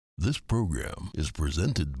This program is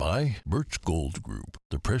presented by Birch Gold Group,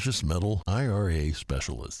 the precious metal IRA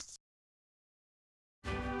specialists.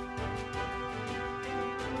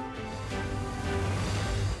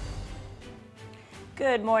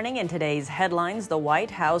 Good morning. In today's headlines, the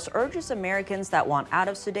White House urges Americans that want out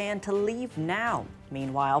of Sudan to leave now.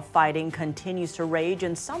 Meanwhile, fighting continues to rage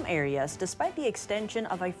in some areas despite the extension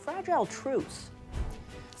of a fragile truce.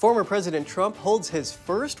 Former President Trump holds his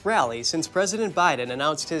first rally since President Biden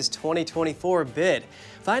announced his 2024 bid.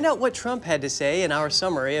 Find out what Trump had to say in our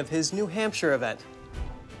summary of his New Hampshire event.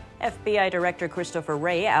 FBI Director Christopher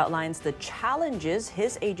Wray outlines the challenges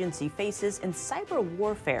his agency faces in cyber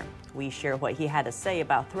warfare. We share what he had to say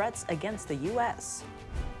about threats against the U.S.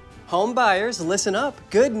 Home buyers, listen up.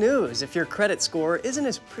 Good news. If your credit score isn't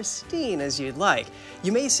as pristine as you'd like,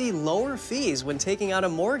 you may see lower fees when taking out a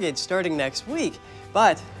mortgage starting next week.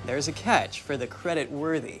 But there's a catch for the credit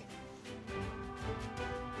worthy.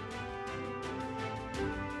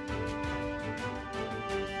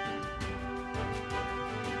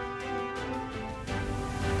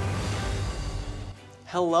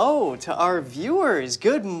 Hello to our viewers.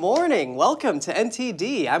 Good morning. Welcome to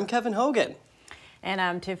NTD. I'm Kevin Hogan. And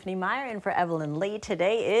I'm Tiffany Meyer, and for Evelyn Lee,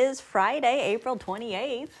 today is Friday, April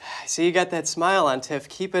 28th. I see you got that smile on, Tiff.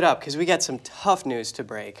 Keep it up, because we got some tough news to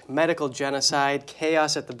break. Medical genocide,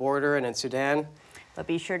 chaos at the border and in Sudan. But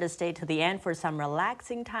be sure to stay to the end for some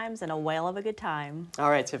relaxing times and a whale of a good time.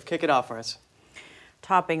 All right, Tiff, kick it off for us.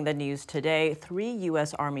 Topping the news today, 3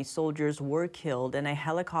 U.S. Army soldiers were killed in a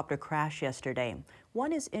helicopter crash yesterday.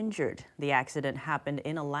 One is injured. The accident happened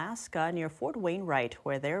in Alaska near Fort Wainwright,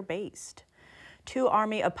 where they're based. 2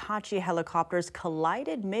 Army Apache helicopters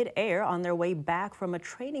collided mid-air on their way back from a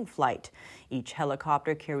training flight. Each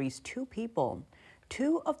helicopter carries 2 people.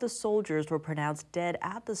 2 of the soldiers were pronounced dead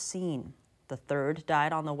at the scene. The third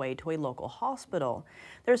died on the way to a local hospital.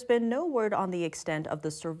 There's been no word on the extent of the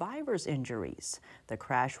survivors' injuries. The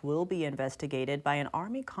crash will be investigated by an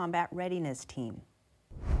Army combat readiness team.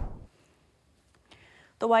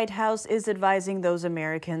 The White House is advising those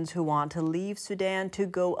Americans who want to leave Sudan to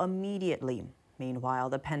go immediately. Meanwhile,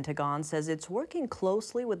 the Pentagon says it's working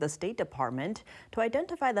closely with the State Department to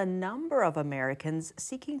identify the number of Americans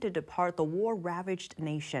seeking to depart the war-ravaged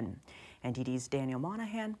nation. NTD's Daniel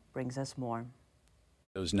Monahan brings us more.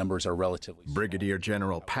 Those numbers are relatively small. Brigadier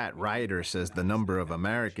General Pat Ryder says the number of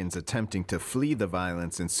Americans attempting to flee the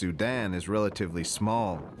violence in Sudan is relatively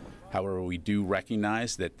small. However, we do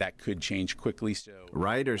recognize that that could change quickly.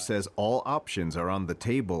 Ryder says all options are on the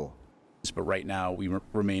table. But right now, we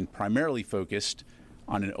remain primarily focused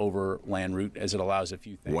on an overland route as it allows a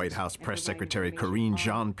few things. White House Press Secretary Karine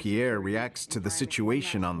Jean-Pierre reacts to the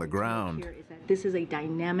situation on the ground. This is a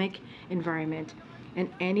dynamic environment,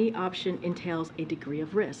 and any option entails a degree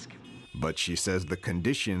of risk. But she says the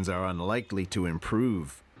conditions are unlikely to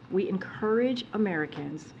improve. We encourage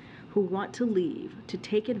Americans who want to leave to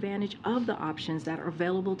take advantage of the options that are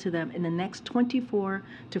available to them in the next 24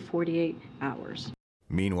 to 48 hours.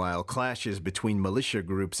 Meanwhile, clashes between militia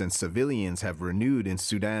groups and civilians have renewed in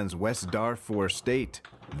Sudan's West Darfur state.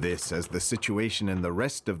 This as the situation in the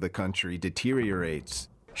rest of the country deteriorates.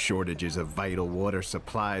 Shortages of vital water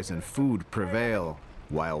supplies and food prevail,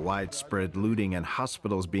 while widespread looting and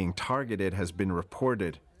hospitals being targeted has been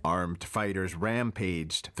reported. Armed fighters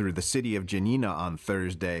rampaged through the city of Janina on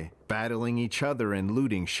Thursday, battling each other and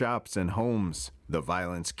looting shops and homes. The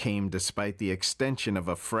violence came despite the extension of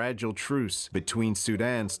a fragile truce between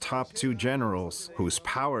Sudan's top 2 generals, whose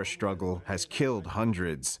power struggle has killed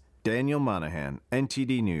hundreds. Daniel Monahan,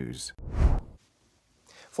 NTD News.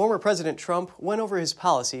 Former President Trump went over his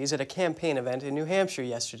policies at a campaign event in New Hampshire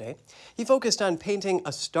yesterday. He focused on painting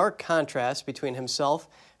a stark contrast between himself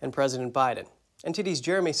and President Biden. NTD's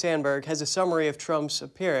Jeremy Sandberg has a summary of Trump's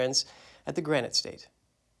appearance at the Granite State.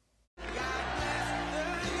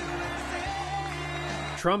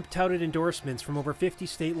 Trump touted endorsements from over 50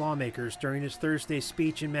 state lawmakers during his Thursday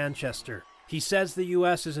speech in Manchester. He says the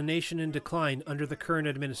U.S. is a nation in decline under the current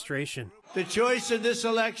administration. The choice in this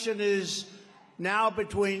election is now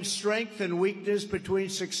between strength and weakness, between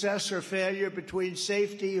success or failure, between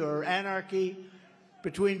safety or anarchy,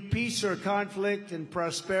 between peace or conflict and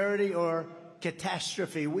prosperity or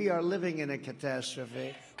catastrophe. We are living in a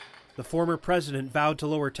catastrophe. The former president vowed to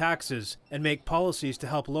lower taxes and make policies to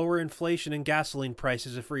help lower inflation and gasoline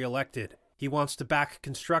prices if re-elected. He wants to back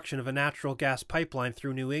construction of a natural gas pipeline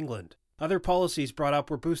through New England. Other policies brought up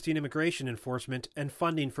were boosting immigration enforcement and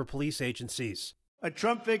funding for police agencies. A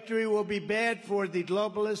Trump victory will be bad for the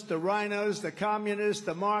globalists, the rhinos, the communists,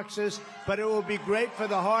 the Marxists, but it will be great for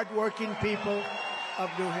the hardworking people of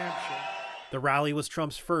New Hampshire. The rally was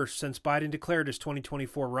Trump's first since Biden declared his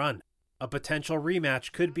 2024 run. A potential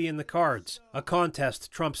rematch could be in the cards, a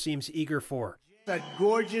contest Trump seems eager for. That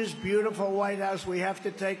gorgeous, beautiful White House, we have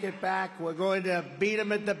to take it back. We're going to beat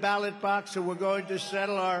them at the ballot box, and we're going to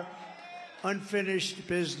settle our unfinished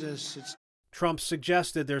business. Trump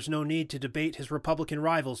suggested there's no need to debate his Republican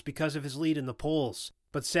rivals because of his lead in the polls,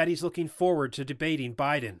 but said he's looking forward to debating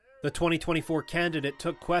Biden. The 2024 candidate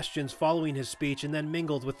took questions following his speech and then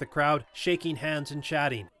mingled with the crowd, shaking hands and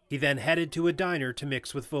chatting. He then headed to a diner to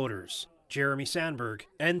mix with voters. Jeremy Sandberg,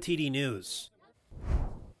 NTD News.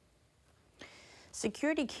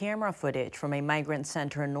 Security camera footage from a migrant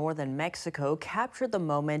center in northern Mexico captured the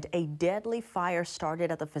moment a deadly fire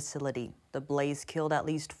started at the facility. The blaze killed at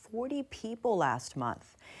least 40 people last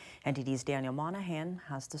month. NTD's Daniel Monahan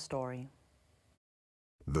has the story.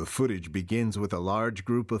 The footage begins with a large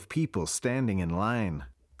group of people standing in line.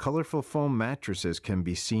 Colorful foam mattresses can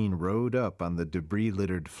be seen rowed up on the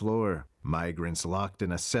debris-littered floor. Migrants locked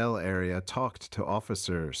in a cell area talked to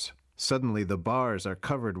officers. Suddenly, the bars are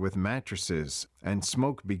covered with mattresses, and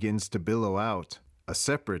smoke begins to billow out. A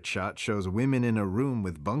separate shot shows women in a room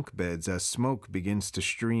with bunk beds as smoke begins to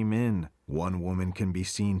stream in. One woman can be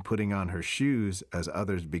seen putting on her shoes as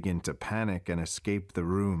others begin to panic and escape the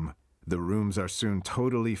room. The rooms are soon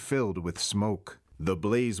totally filled with smoke. The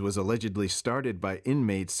blaze was allegedly started by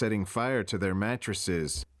inmates setting fire to their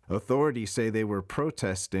mattresses. Authorities say they were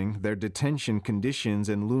protesting their detention conditions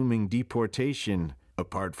and looming deportation.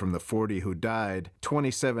 Apart from the 40 who died,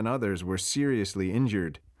 27 others were seriously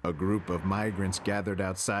injured. A group of migrants gathered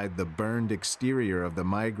outside the burned exterior of the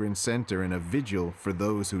migrant center in a vigil for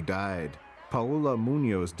those who died. Paola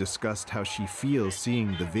Munoz discussed how she feels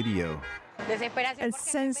seeing the video. A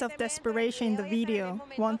sense of desperation in the video,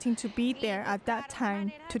 wanting to be there at that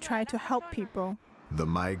time to try to help people. The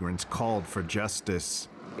migrants called for justice.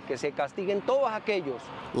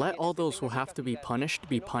 Let all those who have to be punished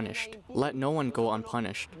be punished. Let no one go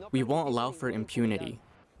unpunished. We won't allow for impunity.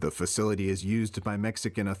 The facility is used by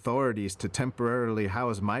Mexican authorities to temporarily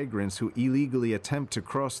house migrants who illegally attempt to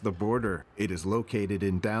cross the border. It is located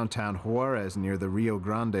in downtown Juarez near the Rio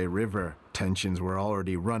Grande River. Tensions were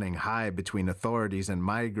already running high between authorities and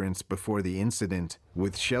migrants before the incident,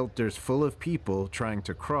 with shelters full of people trying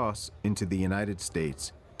to cross into the United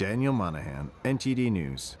States. Daniel Monahan, NTD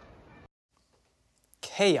News.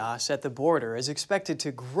 Chaos at the border is expected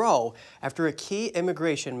to grow after a key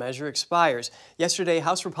immigration measure expires. Yesterday,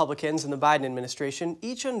 House Republicans and the Biden administration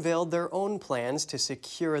each unveiled their own plans to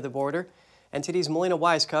secure the border. NTD's Melina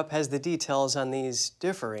Wisecup has the details on these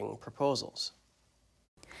differing proposals.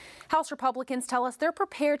 House Republicans tell us they're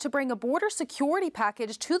prepared to bring a border security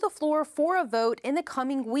package to the floor for a vote in the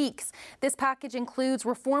coming weeks. This package includes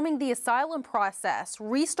reforming the asylum process,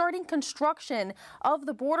 restarting construction of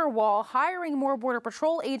the border wall, hiring more Border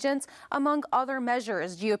Patrol agents, among other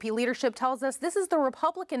measures. GOP leadership tells us this is the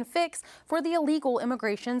Republican fix for the illegal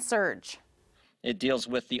immigration surge. It deals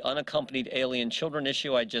with the unaccompanied alien children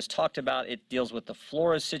issue I just talked about. It deals with the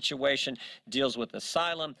Flores situation, deals with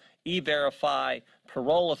asylum, E-Verify,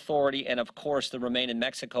 parole authority, and of course the Remain in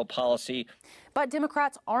Mexico policy. But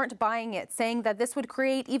Democrats aren't buying it, saying that this would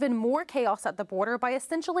create even more chaos at the border by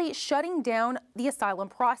essentially shutting down the asylum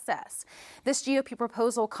process. This GOP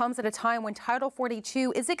proposal comes at a time when Title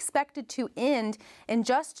 42 is expected to end in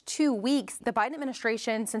just 2 weeks. The Biden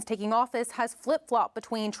administration, since taking office, has flip-flopped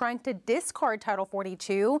between trying to discard Title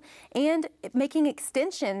 42 and making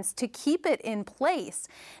extensions to keep it in place.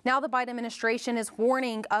 Now the Biden administration is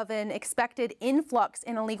warning of an expected influx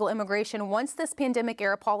in illegal immigration once this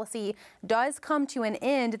pandemic-era policy does come to an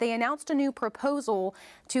end. They announced a new proposal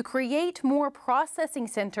to create more processing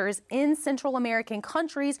centers in Central American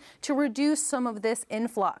countries to reduce some of this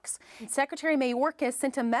influx. Secretary Mayorkas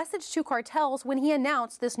sent a message to cartels when he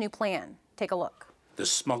announced this new plan. Take a look. The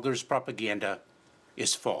smugglers' propaganda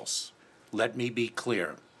is false. Let me be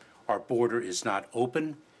clear. Our border is not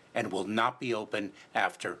open and will not be open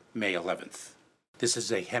after May 11th. This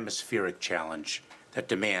is a hemispheric challenge that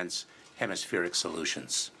demands hemispheric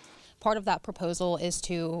solutions. Part of that proposal is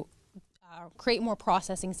to create more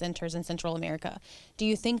processing centers in Central America. Do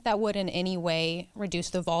you think that would in any way reduce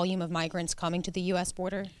the volume of migrants coming to the U.S.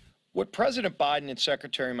 border? What President Biden and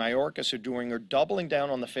Secretary Mayorkas are doing are doubling down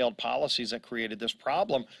on the failed policies that created this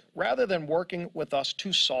problem rather than working with us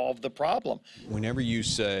to solve the problem. Whenever you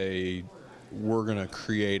say we're going to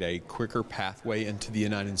create a quicker pathway into the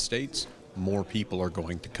United States, more people are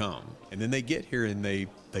going to come. And then they get here and they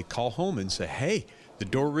call home and say, hey, the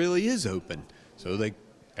door really is open. So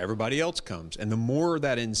everybody else comes. And the more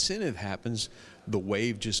that incentive happens, the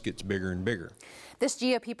wave just gets bigger and bigger. This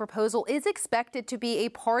GOP proposal is expected to be a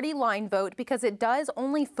party line vote because it does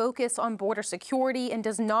only focus on border security and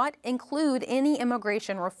does not include any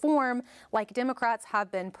immigration reform like Democrats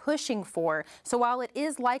have been pushing for. So while it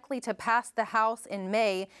is likely to pass the House in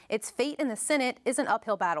May, its fate in the Senate is an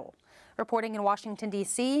uphill battle. Reporting in Washington,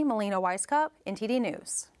 D.C., Melina Weisskopf, NTD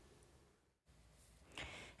News.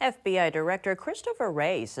 FBI Director Christopher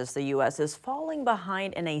Wray says the U.S. is falling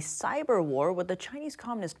behind in a cyber war with the Chinese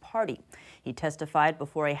Communist Party. He testified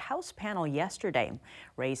before a House panel yesterday.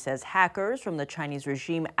 Wray says hackers from the Chinese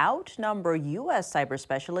regime outnumber U.S. cyber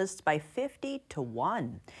specialists by 50 to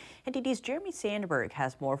 1. NTD's Jeremy Sandberg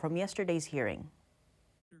has more from yesterday's hearing.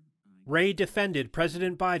 Wray defended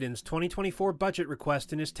President Biden's 2024 budget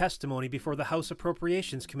request in his testimony before the House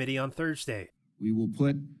Appropriations Committee on Thursday. We will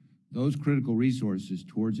put those critical resources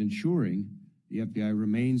towards ensuring the FBI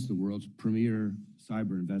remains the world's premier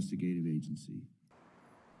cyber investigative agency.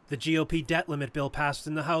 The GOP debt limit bill passed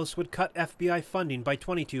in the House would cut FBI funding by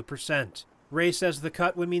 22%. Wray says the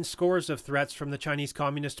cut would mean scores of threats from the Chinese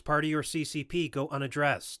Communist Party or CCP go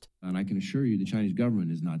unaddressed. And I can assure you the Chinese government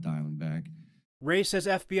is not dialing back. Wray says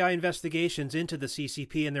FBI investigations into the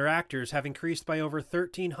CCP and their actors have increased by over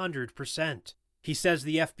 1,300%. He says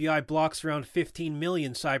the FBI blocks around 15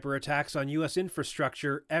 million cyber attacks on U.S.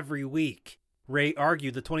 infrastructure every week. Wray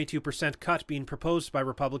argued the 22% cut being proposed by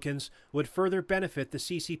Republicans would further benefit the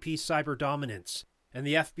CCP's cyber dominance. And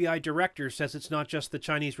the FBI director says it's not just the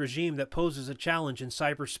Chinese regime that poses a challenge in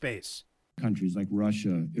cyberspace. Countries like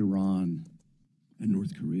Russia, Iran, and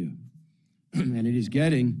North Korea. And it is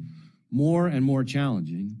getting more and more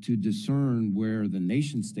challenging to discern where the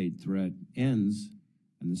nation-state threat ends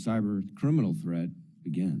and the cyber criminal threat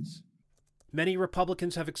begins. Many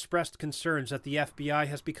Republicans have expressed concerns that the FBI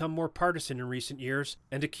has become more partisan in recent years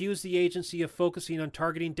and accused the agency of focusing on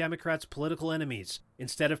targeting Democrats' political enemies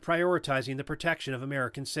instead of prioritizing the protection of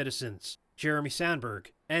American citizens. Jeremy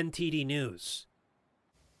Sandberg, NTD News.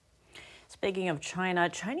 Speaking of China,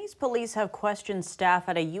 Chinese police have questioned staff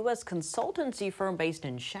at a U.S. consultancy firm based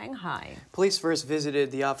in Shanghai. Police first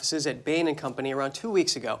visited the offices at Bain & Company around 2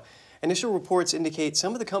 weeks ago. Initial reports indicate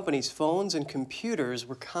some of the company's phones and computers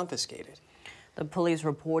were confiscated. The police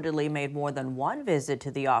reportedly made more than one visit to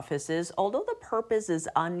the offices, although the purpose is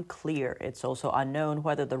unclear. It's also unknown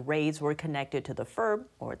whether the raids were connected to the firm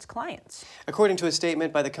or its clients. According to a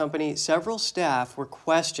statement by the company, several staff were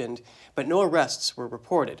questioned, but no arrests were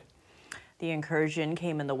reported. The incursion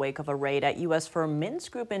came in the wake of a raid at U.S. firm Mintz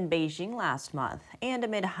Group in Beijing last month and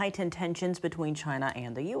amid heightened tensions between China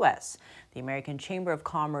and the U.S. The American Chamber of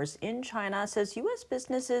Commerce in China says U.S.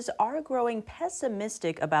 businesses are growing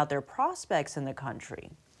pessimistic about their prospects in the country.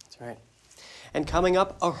 That's right. And coming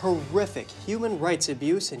up, a horrific human rights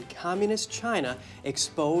abuse in communist China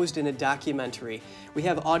exposed in a documentary. We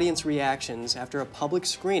have audience reactions after a public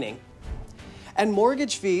screening. And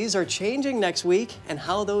mortgage fees are changing next week, and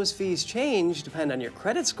how those fees change depend on your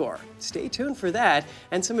credit score. Stay tuned for that,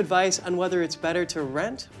 and some advice on whether it's better to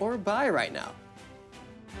rent or buy right now.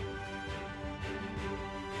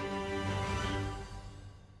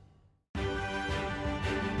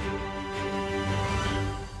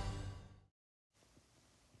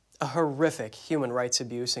 A horrific human rights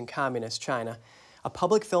abuse in communist China. A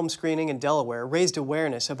public film screening in Delaware raised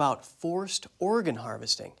awareness about forced organ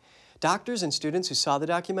harvesting. Doctors and students who saw the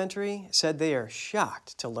documentary said they are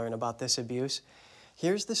shocked to learn about this abuse.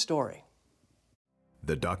 Here's the story.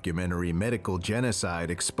 The documentary Medical Genocide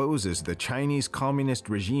exposes the Chinese Communist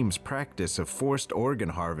regime's practice of forced organ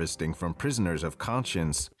harvesting from prisoners of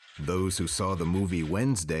conscience. Those who saw the movie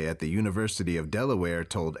Wednesday at the University of Delaware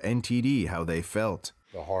told NTD how they felt.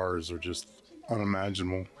 The horrors are just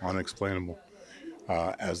unimaginable, unexplainable.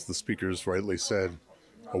 As the speakers rightly said,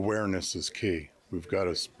 awareness is key. We've got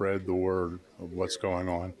to spread the word of what's going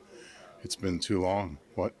on. It's been too long.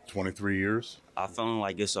 23 years? I feel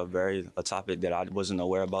like it's a topic that I wasn't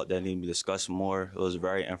aware about that needed to be discussed more. It was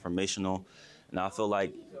very informational, and I feel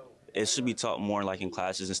like it should be taught more, like in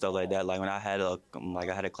classes and stuff like that. Like when I had a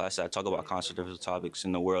class that I talk about controversial topics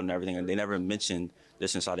in the world and everything, and they never mentioned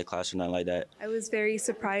this inside the class or nothing like that. I was very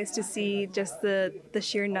surprised to see just the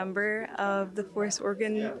sheer number of the forced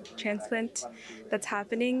organ transplant that's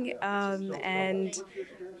happening, and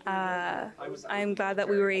I'm glad that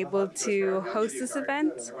we were able to host this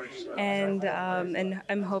event, and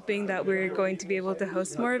I'm hoping that we're going to be able to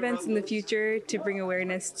host more events in the future to bring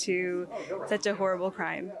awareness to such a horrible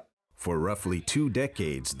crime. For roughly 2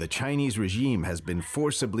 decades, the Chinese regime has been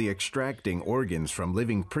forcibly extracting organs from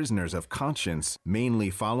living prisoners of conscience, mainly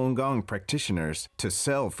Falun Gong practitioners, to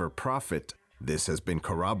sell for profit. This has been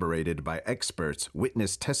corroborated by experts,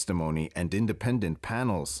 witness testimony, and independent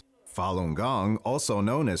panels. Falun Gong, also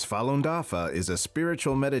known as Falun Dafa, is a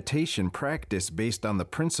spiritual meditation practice based on the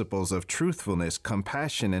principles of truthfulness,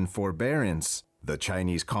 compassion, and forbearance. The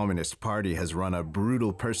Chinese Communist Party has run a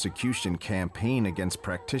brutal persecution campaign against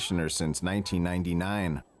practitioners since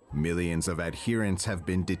 1999. Millions of adherents have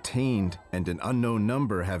been detained, and an unknown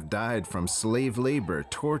number have died from slave labor,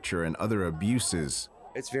 torture, and other abuses.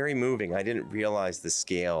 It's very moving. I didn't realize the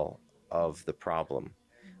scale of the problem.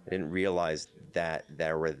 I didn't realize that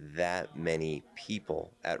there were that many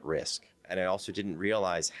people at risk. And I also didn't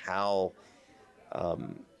realize how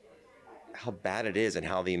bad it is and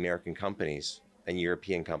how the American companies and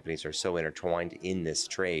European companies are so intertwined in this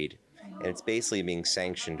trade. And it's basically being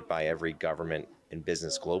sanctioned by every government and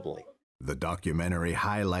business globally. The documentary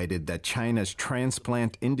highlighted that China's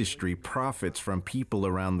transplant industry profits from people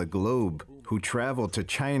around the globe who travel to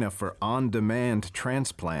China for on-demand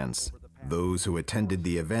transplants. Those who attended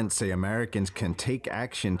the event say Americans can take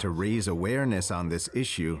action to raise awareness on this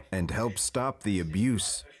issue and help stop the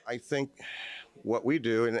abuse. I think what we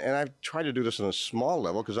do, and I've tried to do this on a small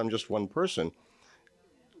level because I'm just one person,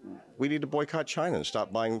 we need to boycott China and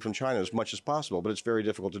stop buying from China as much as possible, but it's very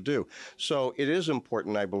difficult to do. So it is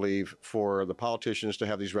important, I believe, for the politicians to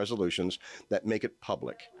have these resolutions that make it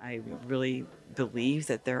public. I really believe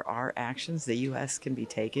that there are actions the U.S. can be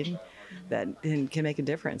taken that can make a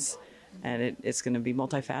difference. And it's going to be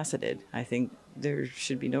multifaceted. I think there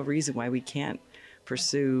should be no reason why we can't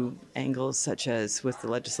pursue angles such as with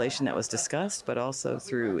the legislation that was discussed, but also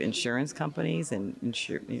through insurance companies and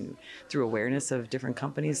through awareness of different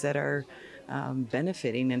companies that are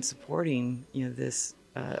benefiting and supporting this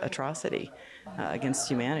atrocity against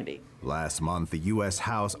humanity. Last month, the U.S.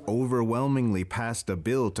 House overwhelmingly passed a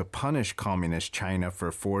bill to punish Communist China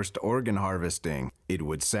for forced organ harvesting. It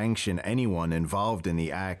would sanction anyone involved in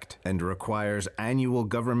the act and requires annual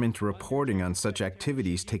government reporting on such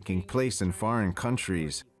activities taking place in foreign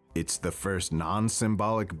countries. It's the first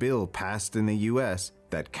non-symbolic bill passed in the U.S.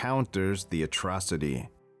 that counters the atrocity.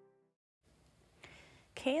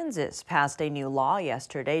 Kansas passed a new law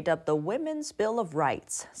yesterday dubbed the Women's Bill of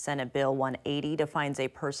Rights. Senate Bill 180 defines a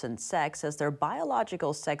person's sex as their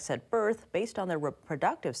biological sex at birth based on their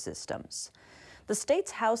reproductive systems. The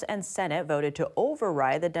state's House and Senate voted to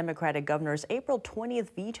override the Democratic governor's April 20th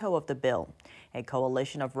veto of the bill. A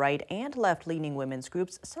coalition of right and left-leaning women's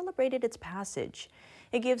groups celebrated its passage.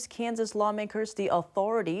 It gives Kansas lawmakers the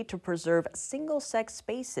authority to preserve single-sex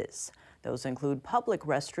spaces. Those include public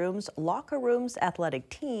restrooms, locker rooms, athletic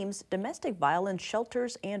teams, domestic violence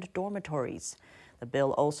shelters, and dormitories. The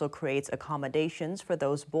bill also creates accommodations for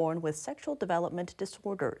those born with sexual development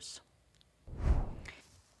disorders.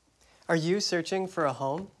 Are you searching for a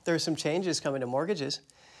home? There are some changes coming to mortgages.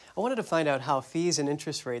 I wanted to find out how fees and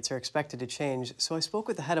interest rates are expected to change, so I spoke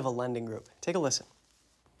with the head of a lending group. Take a listen.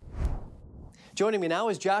 Joining me now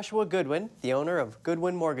is Joshua Goodwin, the owner of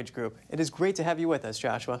Goodwin Mortgage Group. It is great to have you with us,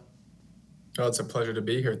 Joshua. Oh, it's a pleasure to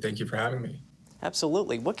be here. Thank you for having me.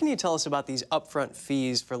 Absolutely. What can you tell us about these upfront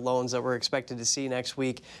fees for loans that we're expected to see next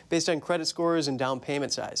week based on credit scores and down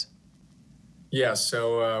payment size? Yeah,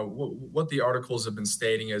 so what the articles have been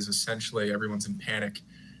stating is essentially everyone's in panic,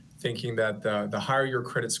 thinking that the higher your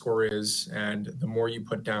credit score is and the more you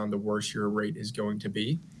put down, the worse your rate is going to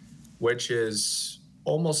be, which is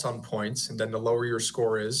almost on points. And then the lower your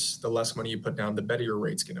score is, the less money you put down, the better your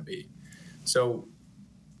rate's going to be. So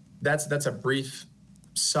that's a brief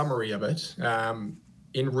summary of it.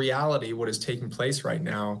 In reality, what is taking place right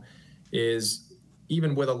now is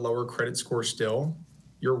even with a lower credit score still,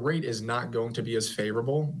 your rate is not going to be as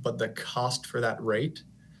favorable, but the cost for that rate,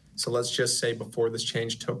 so let's just say before this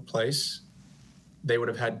change took place, they would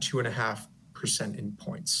have had 2.5% in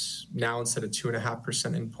points. Now, instead of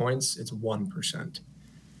 2.5% in points, it's 1%.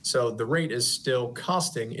 So the rate is still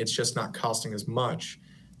costing, it's just not costing as much.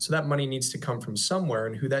 So that money needs to come from somewhere,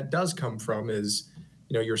 and who that does come from is,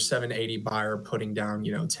 your 780 buyer putting down,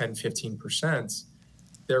 10, 15%.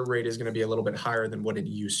 Their rate is going to be a little bit higher than what it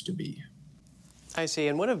used to be. I see.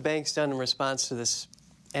 And what have banks done in response to this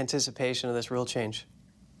anticipation of this rule change?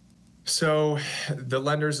 So the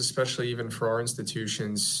lenders, especially even for our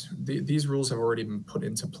institutions, these rules have already been put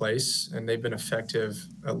into place, and they've been effective,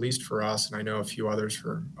 at least for us, and I know a few others,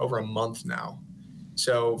 for over a month now.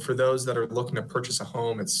 So for those that are looking to purchase a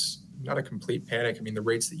home, it's not a complete panic. I mean, the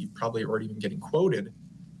rates that you've probably already been getting quoted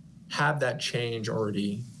have that change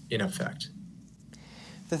already in effect.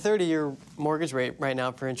 The 30-year mortgage rate right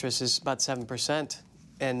now for interest is about 7%.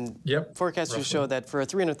 And forecasters roughly show that for a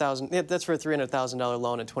 $300,000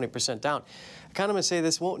 loan at 20% down. Economists say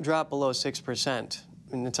this won't drop below 6%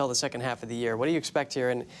 until the second half of the year. What do you expect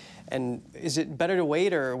here? And is it better to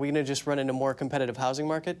wait, or are we going to just run into a more competitive housing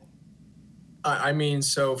market? I mean,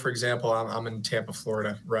 so for example, I'm in Tampa,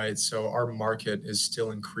 Florida, right? So our market is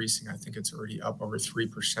still increasing. I think it's already up over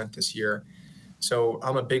 3% this year. So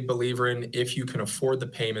I'm a big believer in if you can afford the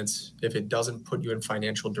payments, if it doesn't put you in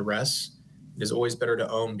financial duress, it is always better to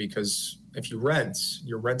own, because if you rent,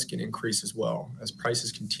 your rents can increase as well as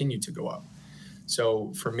prices continue to go up.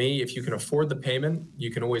 So for me, if you can afford the payment,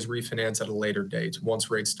 you can always refinance at a later date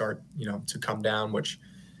once rates start, to come down, which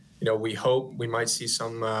we hope we might see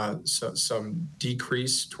some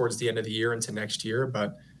decrease towards the end of the year into next year,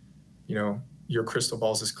 but your crystal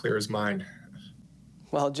ball is as clear as mine.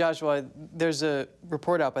 Well, Joshua, there's a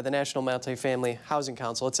report out by the National Multifamily Housing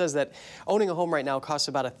Council. It says that owning a home right now costs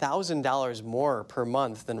about $1,000 more per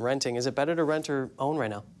month than renting. Is it better to rent or own right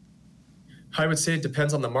now? I would say it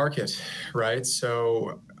depends on the market, right?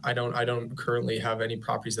 So I don't currently have any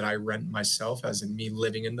properties that I rent myself, as in me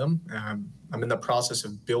living in them. I'm in the process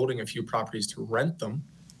of building a few properties to rent them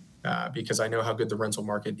because I know how good the rental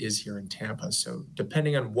market is here in Tampa. So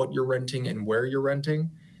depending on what you're renting and where you're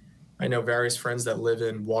renting, I know various friends that live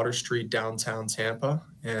in Water Street, downtown Tampa,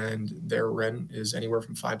 and their rent is anywhere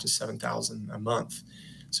from $5,000 to $7,000 a month.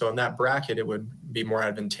 So in that bracket, it would be more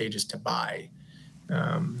advantageous to buy.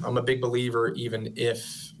 I'm a big believer, even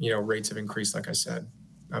if rates have increased. Like I said,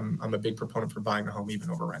 I'm a big proponent for buying a home even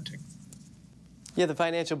over renting. Yeah, the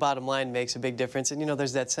financial bottom line makes a big difference, and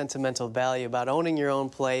there's that sentimental value about owning your own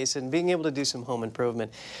place and being able to do some home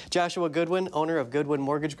improvement. Joshua Goodwin, owner of Goodwin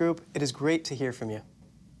Mortgage Group, it is great to hear from you.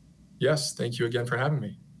 Yes, thank you again for having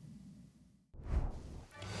me.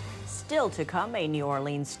 Still to come, a New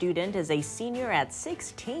Orleans student is a senior at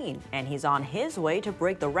 16, and he's on his way to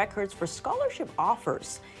break the records for scholarship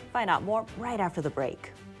offers. Find out more right after the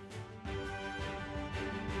break.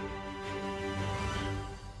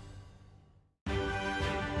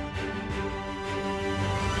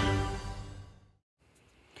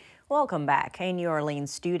 Welcome back. A New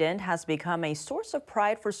Orleans student has become a source of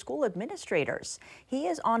pride for school administrators. He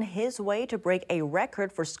is on his way to break a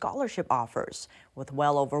record for scholarship offers, with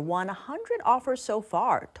well over 100 offers so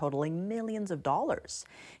far, totaling millions of dollars.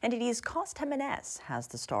 NTD's Cost Jimenez has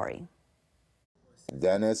the story.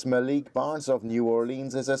 Dennis Malik Barnes of New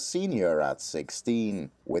Orleans is a senior at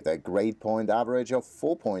 16. With a grade point average of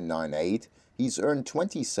 4.98, he's earned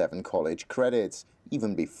 27 college credits,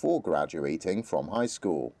 even before graduating from high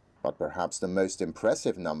school. But perhaps the most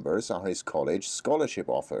impressive numbers are his college scholarship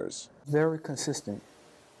offers. Very consistent.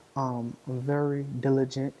 I'm very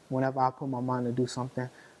diligent whenever I put my mind to do something.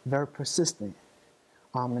 Very persistent.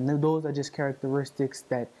 And those are just characteristics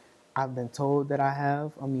that I've been told that I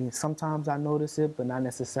have. I mean, sometimes I notice it, but not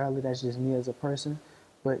necessarily. That's just me as a person.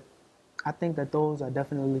 But I think that those are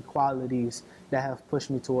definitely qualities that have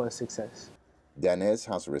pushed me towards success. Dennis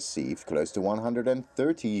has received close to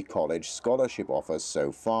 130 college scholarship offers so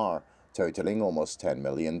far, totaling almost $10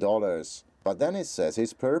 million. But Dennis says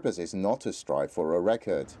his purpose is not to strive for a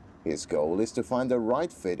record. His goal is to find the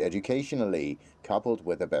right fit educationally, coupled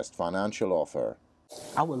with the best financial offer.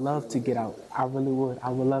 I would love to get out. I really would. I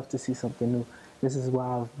would love to see something new. This is where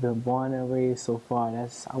I've been born and raised so far.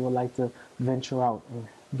 I would like to venture out and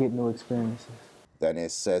get new experiences.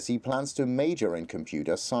 Dennis says he plans to major in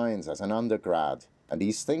computer science as an undergrad, and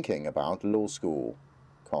he's thinking about law school.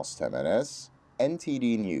 Cost Jimenez,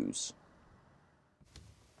 NTD News.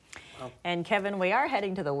 And Kevin, we are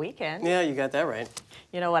heading to the weekend. Yeah, you got that right.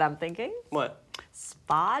 You know what I'm thinking? What?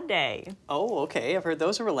 Spa day. Oh, okay. I've heard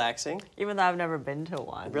those are relaxing. Even though I've never been to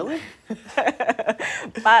one. Really?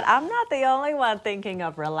 But I'm not the only one thinking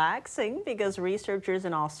of relaxing, because researchers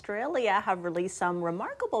in Australia have released some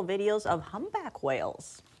remarkable videos of humpback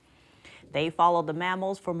whales. They followed the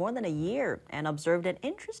mammals for more than a year and observed an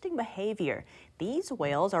interesting behavior. These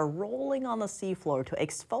whales are rolling on the seafloor to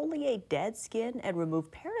exfoliate dead skin and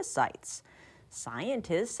remove parasites.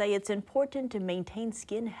 Scientists say it's important to maintain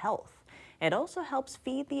skin health. It also helps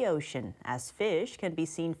feed the ocean, as fish can be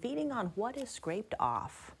seen feeding on what is scraped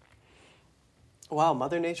off. Wow,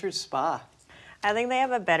 Mother Nature's spa. I think they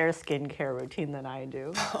have a better skincare routine than I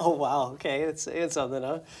do. Oh, wow. Okay, it's something,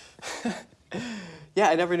 huh? Yeah,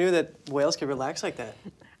 I never knew that whales could relax like that.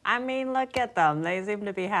 I mean, look at them. They seem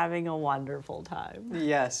to be having a wonderful time.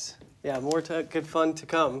 Yes. Yeah, more good fun to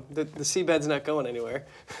come. The seabed's not going anywhere.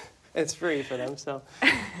 It's free for them, so.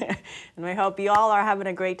 And we hope you all are having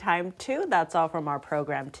a great time, too. That's all from our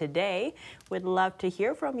program today. We'd love to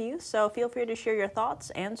hear from you, so feel free to share your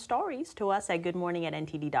thoughts and stories to us at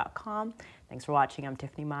goodmorning@ntd.com. Thanks for watching. I'm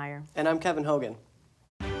Tiffany Meyer. And I'm Kevin Hogan.